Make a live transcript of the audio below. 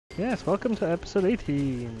Yes, welcome to episode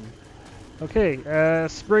 18. Okay,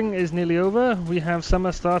 spring is nearly over. We have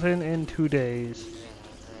summer starting in 2 days.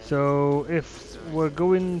 So if we're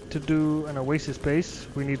going to do an oasis base,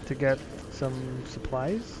 we need to get some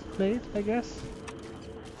supplies made, I guess.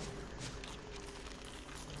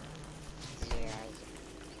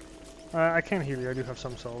 I can't heal you, I do have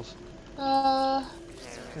some souls. Well,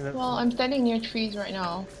 I'm standing near trees right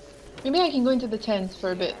now. Maybe I can go into the tent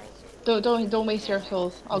for a bit. Don't waste your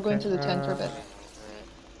souls. I'll go into the tent for a bit.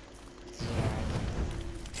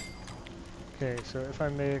 Okay, so if I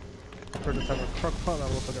make a prototype of crock pot, that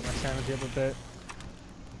will also get my sanity up a bit.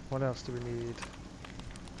 What else do we need?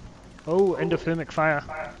 Oh, endothermic fire.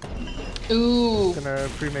 Ooh. Gonna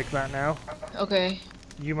pre-make that now. Okay.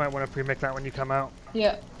 You might want to pre-make that when you come out.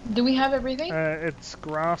 Yeah. Do we have everything? It's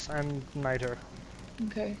grass and niter.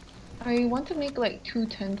 Okay. I want to make like 2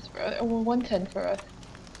 tents for us, or 1 tent for us.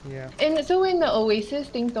 Yeah. And so in the oasis,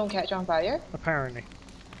 things don't catch on fire? Apparently.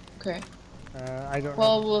 Okay. I don't know.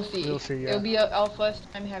 Well, we'll see. We'll see, yeah. It'll be our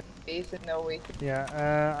first time having base in the oasis.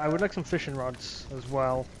 Yeah, I would like some fishing rods as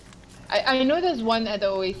well. I know there's one at the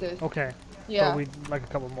oasis. Okay. Yeah. But we'd like a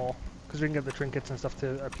couple more. Because we can get the trinkets and stuff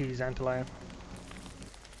to appease Antlion.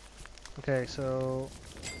 Okay, so...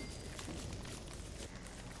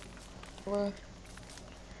 For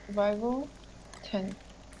survival, 10.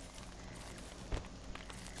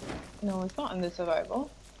 No, it's not in the survival.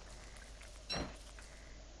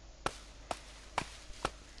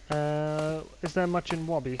 Is there much in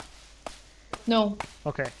Wobby? No.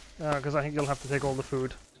 Okay, because I think you'll have to take all the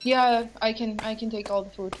food. Yeah, I can take all the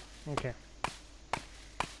food. Okay.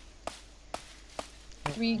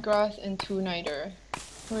 3 grass and 2 niter.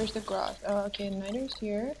 Where's the grass? Okay, niter's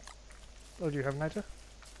here. Oh, do you have niter?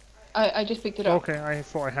 I just picked it up. Okay, I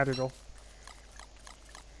thought I had it all.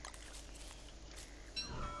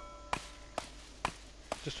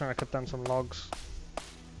 Just trying to cut down some logs.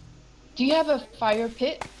 Do you have a fire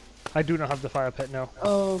pit? I do not have the fire pit now.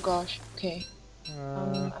 Oh gosh, okay.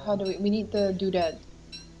 How do we need the doodad.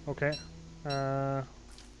 Okay.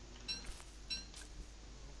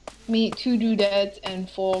 We need 2 doodads and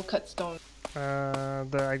 4 cut stone.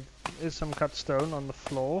 There is some cut stone on the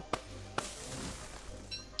floor.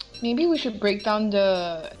 Maybe we should break down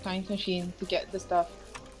the science machine to get the stuff.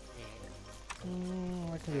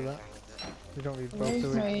 I can do that. We don't need both, Where's do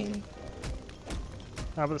we? my...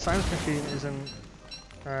 But the science machine isn't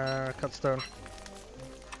cut stone.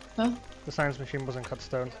 Huh? The science machine wasn't cut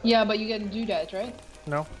stone. Yeah, but you get doodads, right?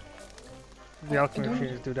 No. The alchemy machine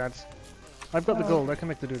is doodads. I've got the gold, I can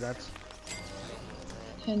make the doodads.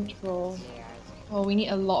 Tent roll. Oh, we need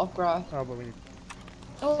a lot of grass. Oh, but we need...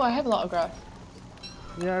 Oh, I have a lot of grass.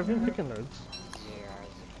 Yeah, I've been picking loads.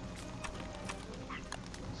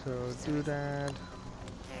 So, doodad...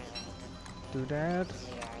 Doodad...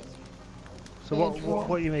 So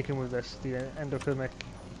what are you making with this? The endothermic...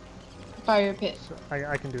 Fire pit. So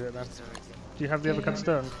I can do it then. Do you have the other cut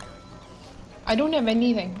stone? I don't have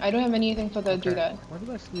anything. I don't have anything for the doodad. Why did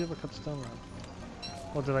I see the other cut stone then?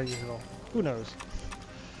 Or did I use it all? Who knows?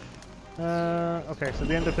 Okay, so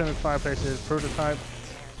the endothermic fireplace is prototype.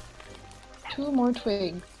 2 more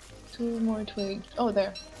twigs. 2 more twigs. Oh,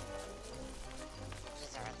 there.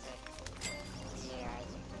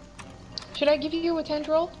 Should I give you a tent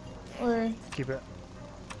roll? Or... Keep it.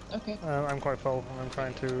 Okay. I'm quite full and I'm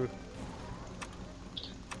trying to...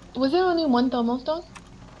 Was there only 1 thermal stone?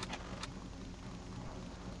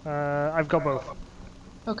 I've got both.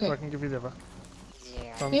 Okay. So I can give you the other.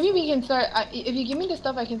 Maybe we can start... if you give me the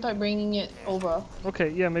stuff, I can start bringing it over. Okay,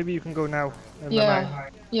 yeah, maybe you can go now. And Yeah.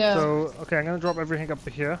 Then Yeah. So, okay, I'm gonna drop everything up to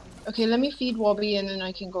here. Okay, let me feed Wobby and then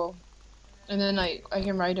I can go. And then I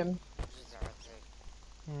can ride him.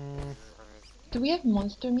 Do we have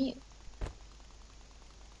monster meat?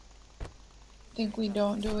 Think we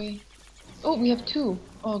don't, do we? Oh, we have 2.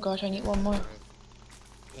 Oh gosh, I need 1 more.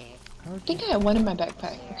 I think I have 1 in my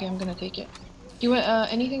backpack. Okay, I'm gonna take it. Do you want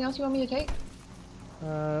anything else you want me to take?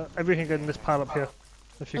 Everything in this pile up here,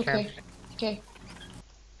 if you can. Okay.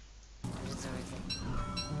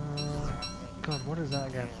 God, what is that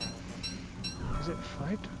again? Is it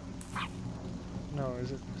fight? No,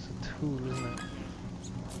 it's a tool, isn't it?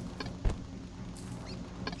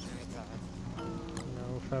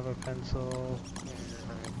 No, feather pencil.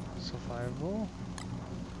 Survival.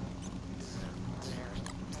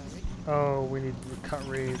 Oh, we need to cut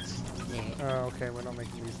reeds. Oh, okay, we're not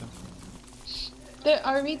making these then. There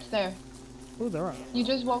are reeds there. Oh, there are. You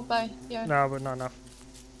just walk by, yeah. No, but not enough.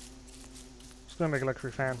 Just gonna make a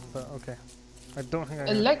luxury fan, but okay. I don't think I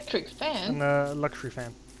can. Electric fan? A luxury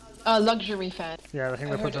fan. A luxury fan. Yeah, the thing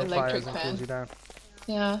I that puts heard on fires electric and fan. cools you down.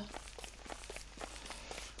 Yeah.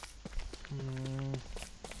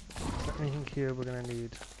 Is there anything here we're gonna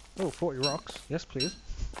need? Oh, 40 rocks. Yes, please.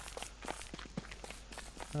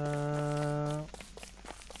 Have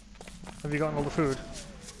you gotten all the food?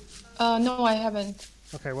 No, I haven't.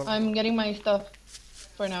 Okay, well. I'm getting my stuff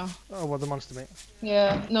for now. Oh, well, the monster meat.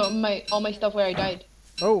 Yeah, no, all my stuff where I died.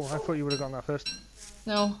 Oh, I thought you would have gotten that first.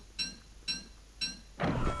 No.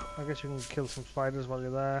 I guess you can kill some spiders while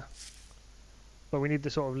you're there. But we need to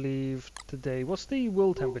sort of leave today. What's the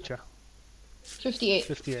world temperature? 58.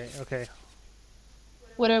 58, okay.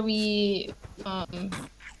 What are we,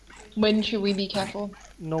 when should we be careful?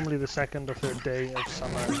 Normally the second or third day of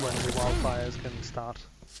summer is when the wildfires can start.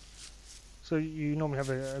 So you normally have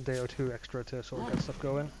a day or two extra to sort of get stuff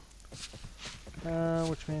going.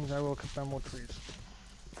 Which means I will cut down more trees.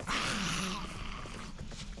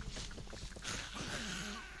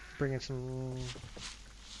 Bring in some...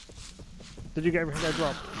 Did you get everything I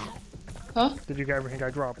dropped? Huh? Did you get everything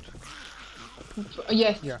I dropped?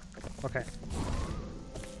 Yes. Yeah, okay.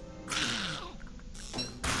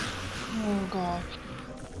 Oh gosh.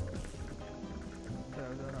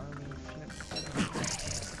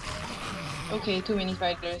 Okay, too many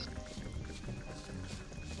spiders.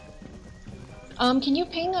 Can you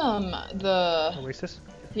ping the Oasis?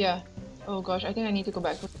 Yeah. Oh gosh, I think I need to go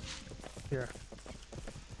back. Here.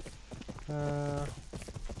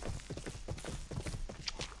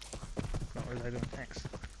 What was I doing? Thanks.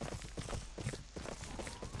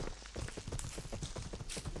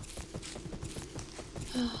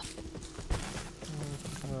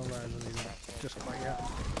 Well, that isn't even just quite yet.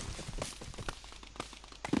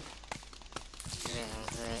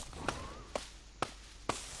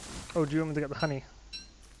 Oh, do you want me to get the honey?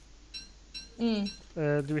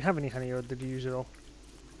 Do we have any honey, or did you use it all?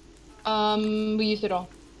 We used it all.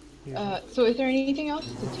 So is there anything else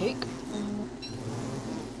to take?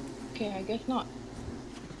 Okay, I guess not.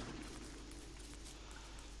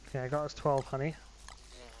 Okay, I got us 12 honey.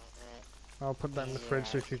 I'll put that in the fridge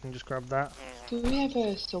so if you can just grab that. Do we have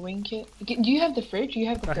a sewing kit? Do you have the fridge? You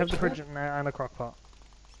have the fridge? I have the fridge and a crock pot.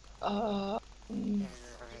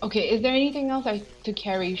 Okay, is there anything else to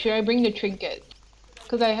carry? Should I bring the trinkets?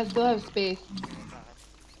 Because I still have space.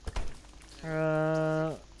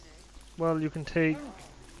 Well, you can take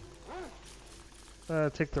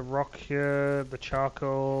the rock here, the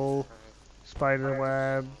charcoal, spider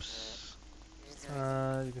webs.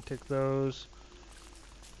 You can take those.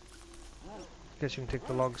 Guess you can take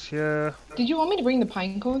the logs here. Did you want me to bring the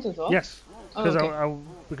pine cones as well? Yes, because okay.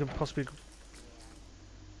 we could possibly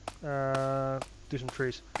do some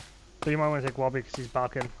trees. So you might want to take Wobby because he's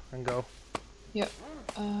barking and go. Yep.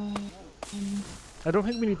 I don't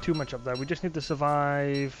think we need too much up there. We just need to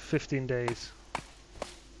survive 15 days.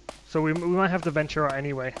 So we might have to venture out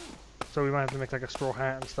anyway. So we might have to make like a straw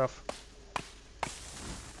hat and stuff.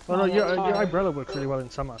 Oh no, your umbrella works really well in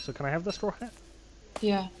summer. So can I have the straw hat?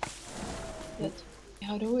 Yeah.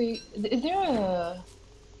 How do we... Is there a...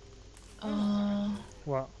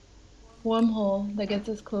 What? wormhole that gets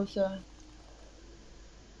us closer?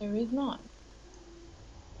 There is not.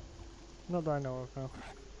 Not that I know of, no.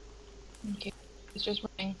 Okay. It's just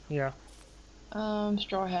running. Yeah.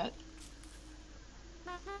 Straw hat.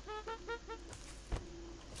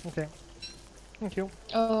 Okay. Thank you.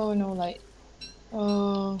 Oh, no light.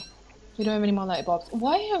 Oh, we don't have any more light bulbs.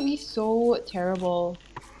 Why are we so terrible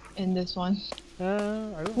in this one? I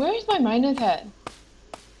don't... Where is my miner's hat?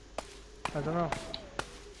 I don't know.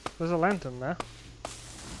 There's a lantern there.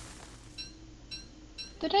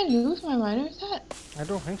 Did I lose my miner's hat? I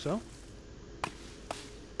don't think so.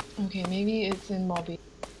 Okay, maybe it's in Mobby.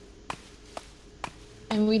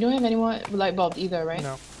 And we don't have any more light bulbs either, right?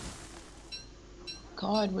 No.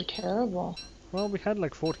 God, we're terrible. Well, we had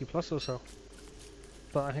like 40 plus or so.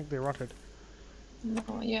 But I think they rotted.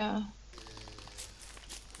 No, yeah.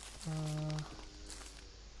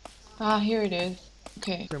 Ah, here it is.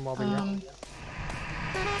 Okay. It's in Mobby, yeah.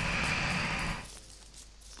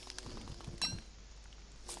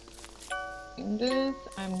 In this,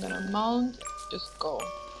 I'm gonna mount. Just go.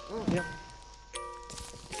 Yep.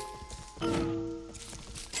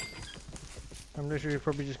 I'm literally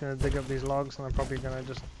probably just gonna dig up these logs and I'm probably gonna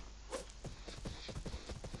just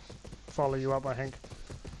follow you up, I think.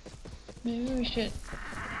 Maybe we should.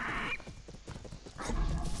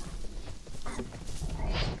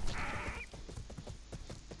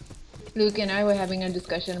 Luke and I were having a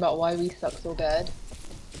discussion about why we suck so bad.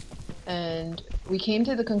 And we came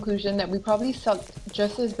to the conclusion that we probably sucked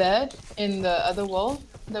just as bad in the other world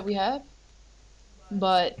that we have.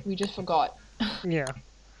 But we just forgot. Yeah.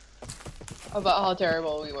 About how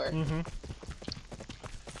terrible we were. Mm-hmm.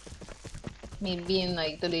 maybe in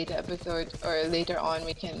like the later episodes or later on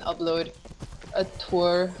we can upload a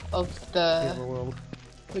tour of the world,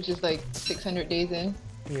 which is like 600 days in.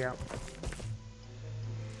 Yeah.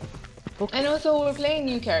 Okay. And also we're playing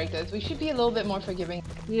new characters. We should be a little bit more forgiving.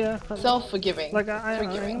 Yeah. Self-forgiving. Like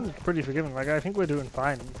I'm pretty forgiving. Like I think we're doing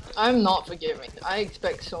fine. I'm not forgiving. I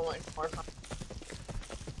expect so much more from.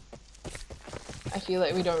 I feel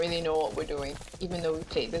like we don't really know what we're doing, even though we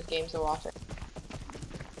played this game so often.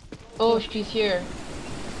 Oh, she's here.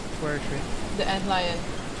 Where is she? The antlion.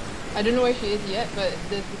 I don't know where she is yet, but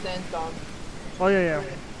there's the sandstorm. Oh yeah.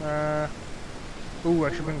 Ooh,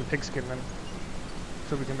 I should bring the pigskin then,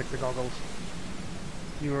 so we can make the goggles.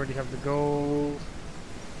 You already have the gold.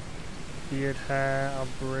 Beard hair. I'll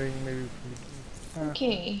bring maybe.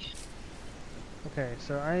 Okay. Okay,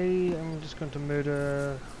 so I am just going to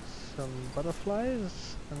murder some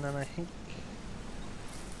butterflies, and then I think.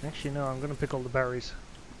 Actually, no, I'm going to pick all the berries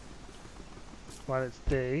while it's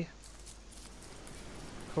day.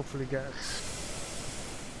 Hopefully, get.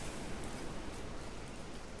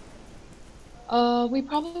 We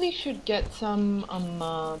probably should get some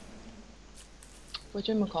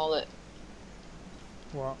whatchamacallit?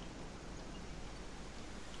 What?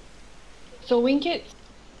 So winkets,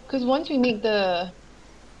 because once we make the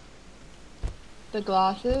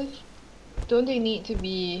glasses, don't they need to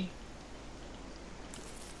be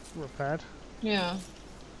Repaired? Yeah.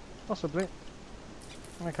 Possibly.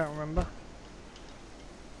 I can't remember.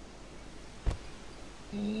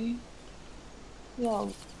 Okay.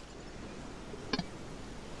 Log.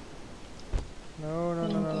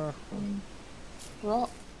 No. Rock.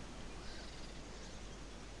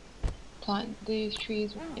 Plant these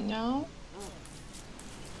trees right now.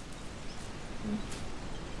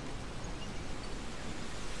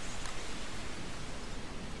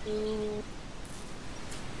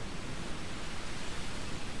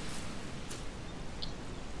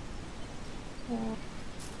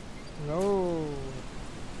 No.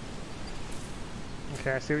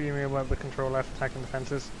 Okay, I see what you mean about the control F attacking the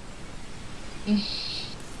fences.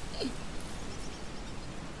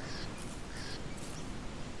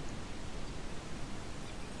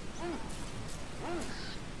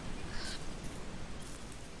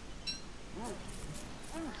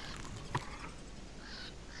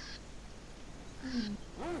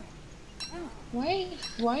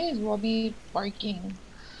 Why is Robbie barking?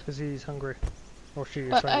 Because he's hungry. Or she is.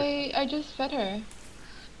 But sorry. I just fed her.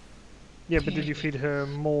 Yeah, but did you feed her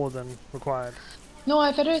more than required? No,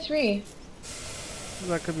 I fed her 3.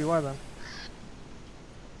 That could be why then.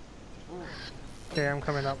 Okay, I'm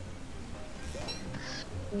coming up.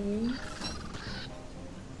 Ooh,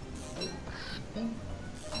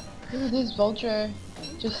 this vulture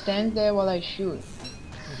just stands there while I shoot.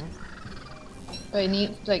 But I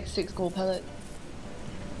need like 6 gold pellets.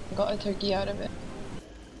 I got a turkey out of it.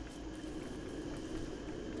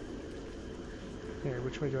 Okay,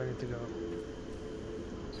 which way do I need to go?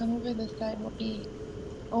 Come over this side, Robbie.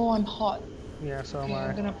 Oh, I'm hot. Yeah, so Okay, am I.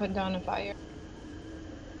 I'm gonna put down a fire.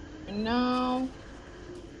 And now...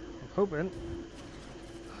 I'm hoping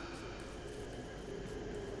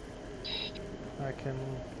I can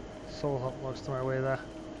soul hop most of my way there.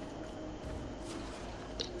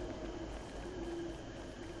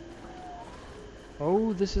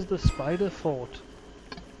 Oh, this is the spider fort.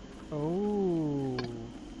 Oh.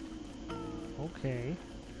 Okay.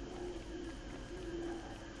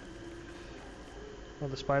 Well,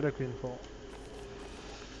 the spider queen fort.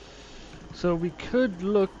 So we could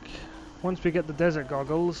look, once we get the desert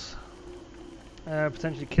goggles,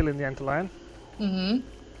 potentially killing the antlion.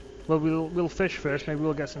 Well, we'll fish first. Maybe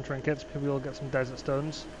we'll get some trinkets. Maybe we'll get some desert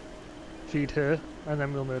stones. Feed her, and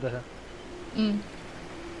then we'll murder her.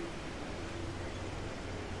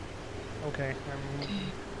 Okay.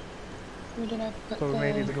 Where did I put So we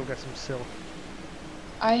may need to go get some silk.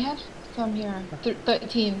 I have some here.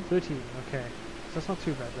 13. 13. Okay. So that's not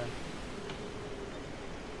too bad then.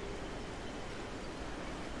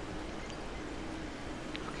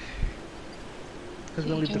 Because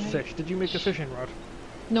we'll need to fish. Did you make a fishing rod?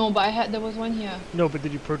 No, but there was one here. No, but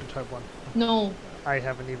did you prototype one? No. I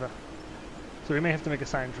haven't either. So we may have to make a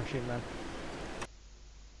science machine then.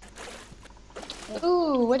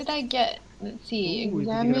 Ooh, what did I get? Let's see. Ooh, did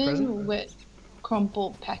you get a present? Examine wet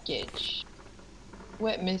crumpled package.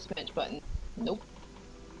 Wet mismatch button. Nope.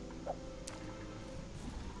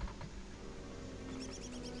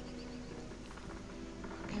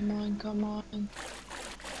 Come on, come on.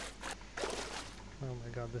 Oh my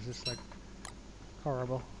god, this is like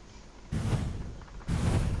horrible.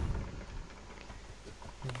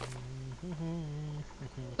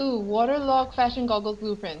 Ooh, waterlogged fashion goggles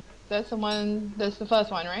blueprint. That's the one, that's the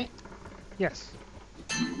first one, right? Yes.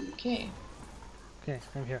 Okay. Okay,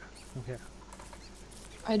 I'm here. I'm here.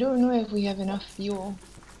 I don't know if we have enough fuel.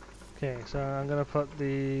 Okay, so I'm gonna put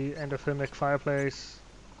the endothermic fireplace.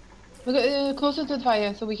 Look at closer to the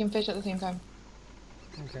fire so we can fish at the same time.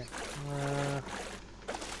 Okay.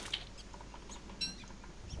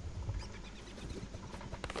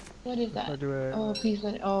 What is If that? I do it. Oh, please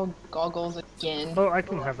let it. Oh, goggles again. Oh, I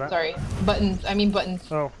can have that. Sorry. Buttons. I mean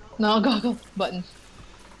buttons. Oh, No, goggles. Buttons.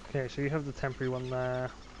 okay. So you have the temporary one there.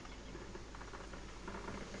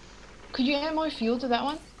 Could you add more fuel to that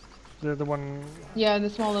one? The one. Yeah, the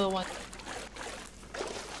small little one.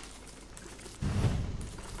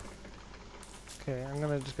 Okay, I'm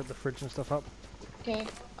gonna just get the fridge and stuff up. Okay.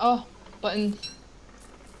 Oh, buttons.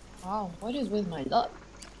 Wow, what is with my luck?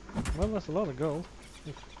 Well, that's a lot of gold.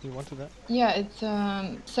 If you wanted that. Yeah, it's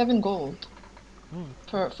 7 gold Hmm.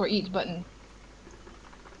 for each button.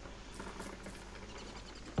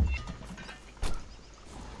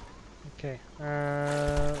 Okay.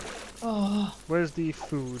 Oh, Where's the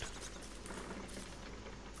food?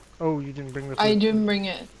 Oh, you didn't bring the food. I didn't bring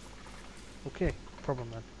it. Okay, problem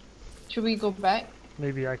then. Should we go back?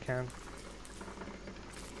 Maybe I can.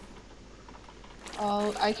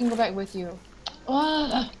 I can go back with you.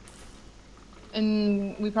 Ah!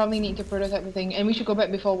 And we probably need to prototype the thing, and we should go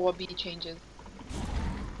back before War B changes.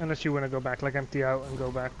 Unless you want to go back, like empty out and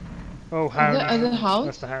go back. Oh, Are hound. the hounds?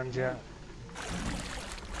 That's the hounds, yeah.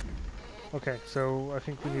 Okay, so I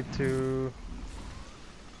think we need to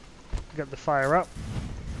get the fire up.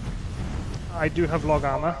 I do have log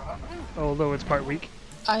armor, although it's quite weak.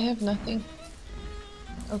 I have nothing.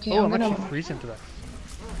 Okay, Oh, I'm I'm gonna. actually freezing to that.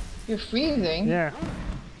 You're freezing? Yeah.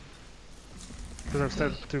 Because I've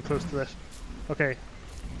stepped too close to this. Okay.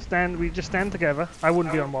 We just stand together. I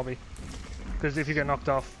wouldn't be on Wobby. Because if you get knocked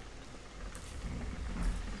off.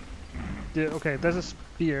 Yeah, okay, there's a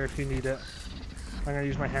spear if you need it. I'm gonna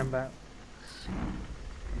use my hand bat.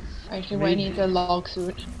 Actually, I need a log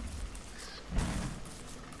suit.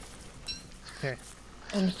 Okay.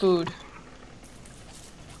 And food.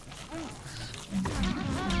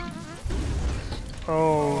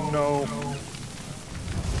 Oh no.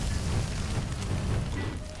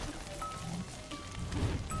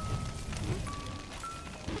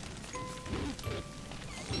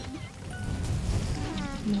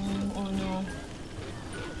 No, oh no.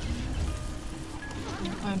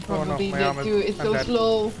 I'm Oh probably no, my dead armor. too. It's I'm so dead.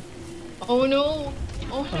 slow. Oh no!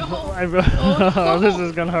 Oh no! Oh, this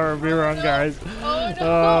is gonna hurt me wrong, guys. Oh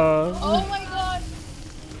no! Oh my god!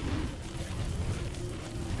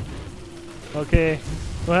 Okay.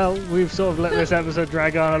 Well, we've sort of let this episode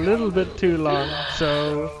drag on a little bit too long,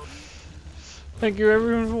 so thank you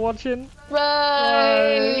everyone for watching.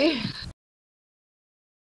 Bye.